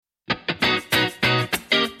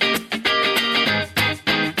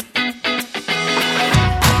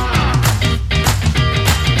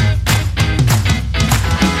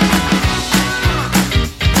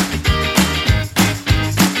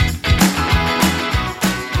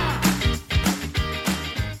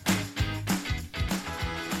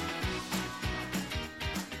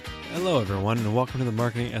everyone, and welcome to the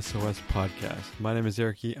Marketing SOS podcast. My name is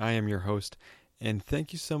Eric E. I am your host, and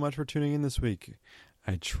thank you so much for tuning in this week.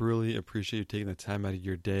 I truly appreciate you taking the time out of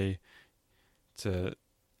your day to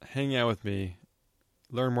hang out with me,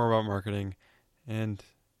 learn more about marketing, and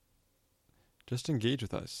just engage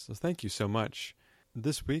with us. So thank you so much.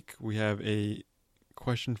 This week, we have a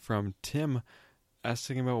question from Tim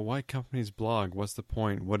asking about why companies blog. What's the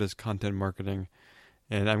point? What is content marketing?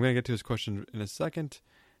 And I'm going to get to his question in a second.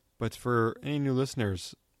 But for any new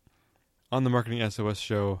listeners, on the Marketing SOS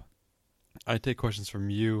show, I take questions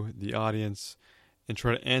from you, the audience, and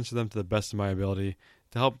try to answer them to the best of my ability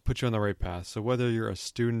to help put you on the right path. So whether you're a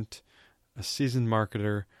student, a seasoned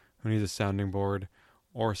marketer who needs a sounding board,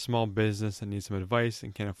 or a small business that needs some advice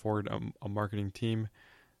and can't afford a marketing team,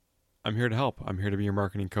 I'm here to help. I'm here to be your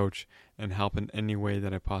marketing coach and help in any way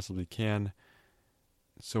that I possibly can.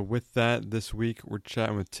 So with that, this week we're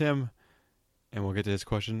chatting with Tim, and we'll get to his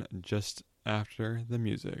question just after the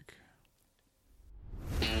music.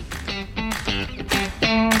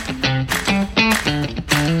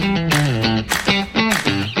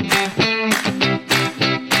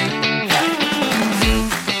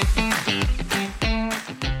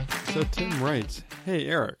 So Tim writes, "Hey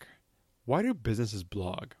Eric, why do businesses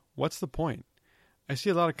blog? What's the point? I see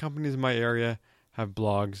a lot of companies in my area have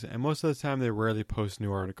blogs, and most of the time they rarely post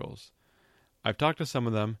new articles. I've talked to some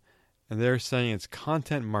of them, and they're saying it's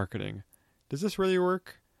content marketing. Does this really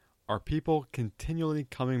work? Are people continually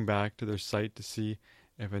coming back to their site to see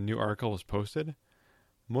if a new article was posted?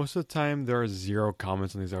 Most of the time, there are 0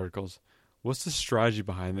 comments on these articles. What's the strategy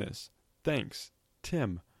behind this? Thanks,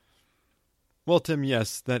 Tim." Well, Tim,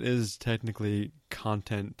 yes, that is technically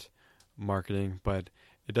content marketing, but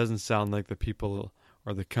it doesn't sound like the people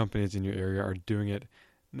or the companies in your area are doing it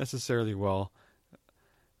necessarily well.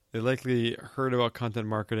 They likely heard about content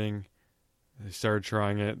marketing. They started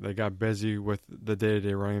trying it. They got busy with the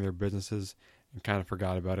day-to-day running of their businesses and kind of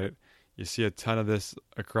forgot about it. You see a ton of this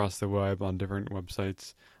across the web on different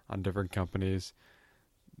websites, on different companies.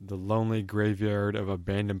 The lonely graveyard of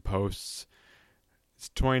abandoned posts. It's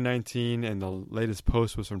 2019, and the latest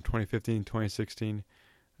post was from 2015, 2016.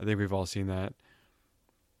 I think we've all seen that.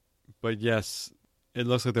 But yes, it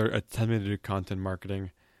looks like they're attempting to do content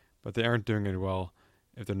marketing, but they aren't doing it well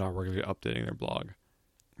if they're not regularly updating their blog.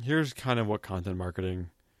 Here's kind of what content marketing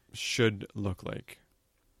should look like.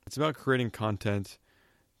 It's about creating content,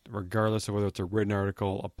 regardless of whether it's a written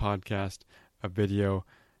article, a podcast, a video,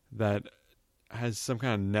 that has some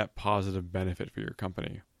kind of net positive benefit for your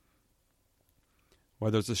company.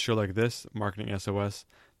 Whether it's a show like this, Marketing SOS,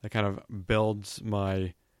 that kind of builds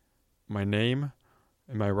my name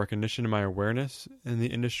and my recognition and my awareness in the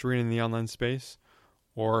industry and in the online space,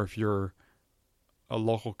 or if you're a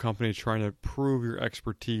local company trying to prove your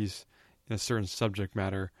expertise in a certain subject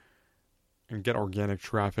matter and get organic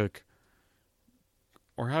traffic,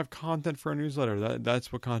 or have content for a newsletter.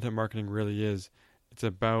 That's what content marketing really is. It's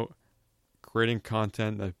about creating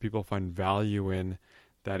content that people find value in,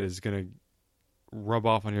 that is going to rub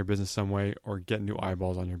off on your business some way or get new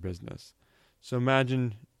eyeballs on your business. So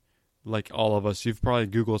imagine, like all of us, you've probably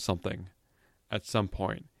Googled something at some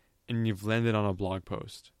point and you've landed on a blog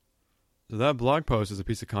post. So that blog post is a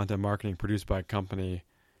piece of content marketing produced by a company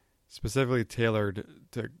specifically tailored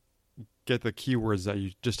to get the keywords that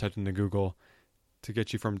you just typed into Google to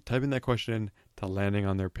get you from typing that question in to landing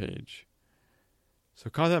on their page. So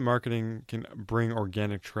content marketing can bring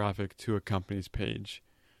organic traffic to a company's page,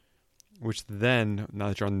 which then, now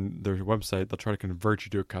that you're on their website, they'll try to convert you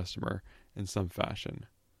to a customer in some fashion.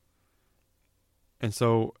 And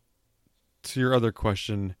so, to your other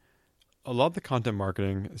question, a lot of the content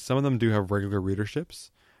marketing, some of them do have regular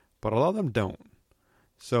readerships, but a lot of them don't.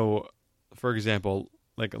 So, for example,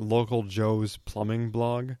 like Local Joe's Plumbing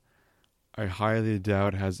blog, I highly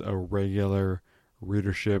doubt has a regular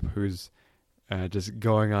readership who's just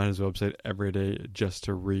going on his website every day just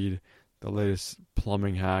to read the latest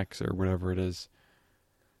plumbing hacks or whatever it is.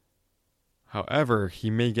 However,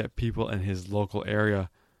 he may get people in his local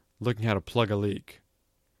area looking how to plug a leak.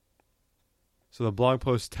 So the blog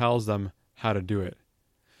post tells them how to do it.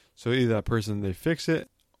 So either that person, they fix it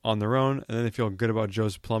on their own, and then they feel good about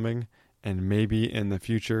Joe's Plumbing, and maybe in the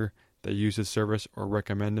future they use his service or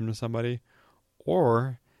recommend him to somebody,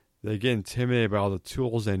 or they get intimidated by all the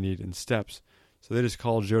tools they need and steps, so they just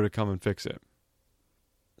call Joe to come and fix it.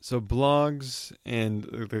 So blogs and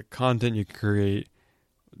the content you create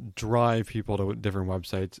drive people to different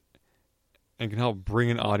websites and can help bring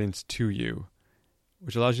an audience to you,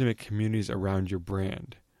 which allows you to make communities around your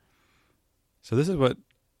brand. So this is what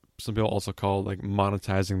some people also call like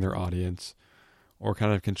monetizing their audience, or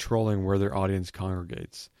kind of controlling where their audience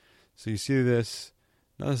congregates. So you see this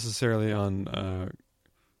not necessarily on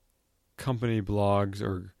company blogs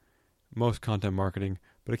or most content marketing,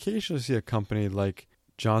 but occasionally see a company like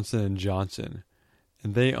Johnson & Johnson,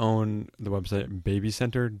 and they own the website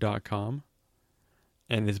babycenter.com,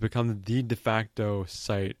 and it's become the de facto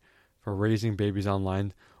site for raising babies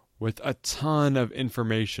online with a ton of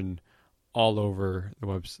information all over their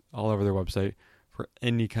website for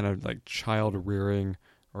any kind of like child rearing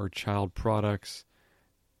or child products.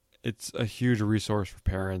 It's a huge resource for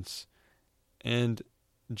parents, and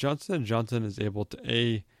Johnson & Johnson is able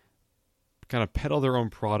to kind of peddle their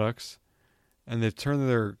own products, and they've turned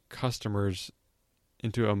their customers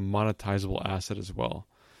into a monetizable asset as well.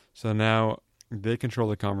 So now they control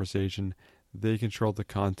the conversation, they control the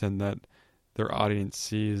content that their audience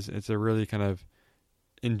sees. It's a really kind of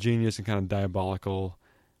ingenious and kind of diabolical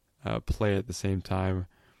play at the same time.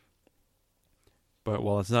 But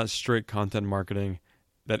while it's not straight content marketing,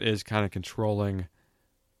 that is kind of controlling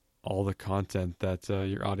all the content that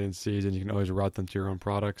your audience sees, and you can always route them to your own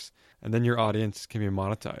products, and then your audience can be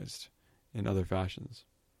monetized in other fashions.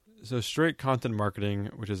 So straight content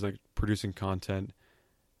marketing, which is like producing content,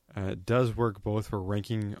 does work both for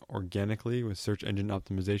ranking organically with search engine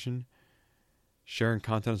optimization, sharing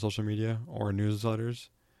content on social media or newsletters.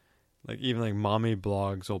 Like even like mommy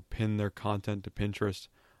blogs will pin their content to Pinterest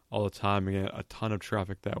all the time and get a ton of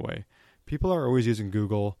traffic that way. People are always using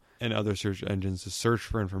Google and other search engines to search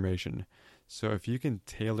for information. So if you can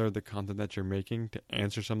tailor the content that you're making to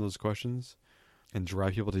answer some of those questions and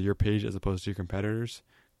drive people to your page as opposed to your competitors,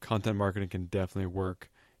 content marketing can definitely work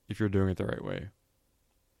if you're doing it the right way.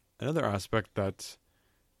 Another aspect that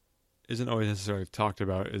isn't always necessarily talked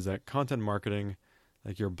about is that content marketing,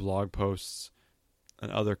 like your blog posts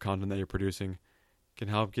and other content that you're producing, can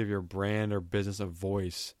help give your brand or business a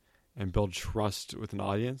voice and build trust with an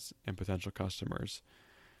audience and potential customers.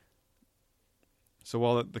 So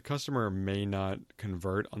while the customer may not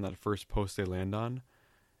convert on that first post they land on,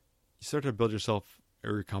 you start to build yourself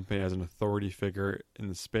or your company as an authority figure in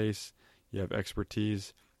the space. You have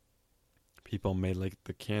expertise. People may like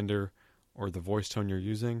the candor or the voice tone you're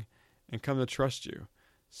using and come to trust you.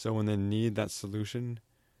 So when they need that solution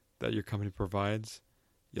that your company provides,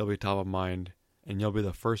 you'll be top of mind and you'll be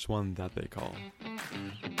the first one that they call.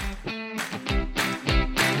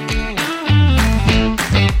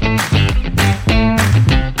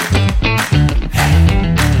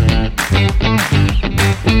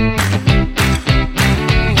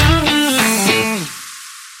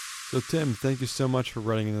 So Tim, thank you so much for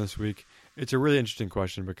writing in this week. It's a really interesting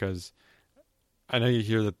question because I know you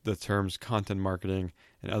hear the terms content marketing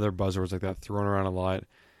and other buzzwords like that thrown around a lot.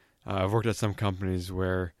 I've worked at some companies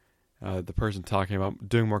where the person talking about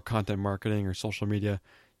doing more content marketing or social media,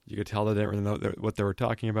 you could tell they didn't really know what they were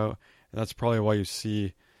talking about. And that's probably why you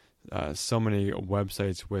see so many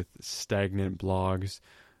websites with stagnant blogs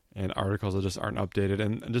and articles that just aren't updated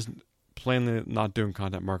and just plainly not doing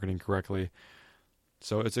content marketing correctly.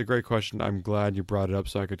 So it's a great question. I'm glad you brought it up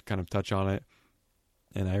so I could kind of touch on it.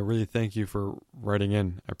 And I really thank you for writing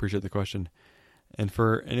in. I appreciate the question. And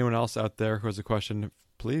for anyone else out there who has a question,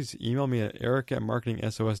 please email me at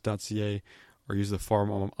eric@marketingsos.ca or use the form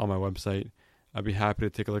on my website. I'd be happy to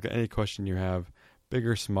take a look at any question you have, big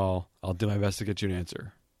or small. I'll do my best to get you an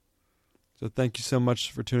answer. So thank you so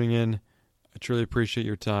much for tuning in. I truly appreciate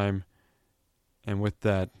your time. And with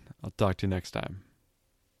that, I'll talk to you next time.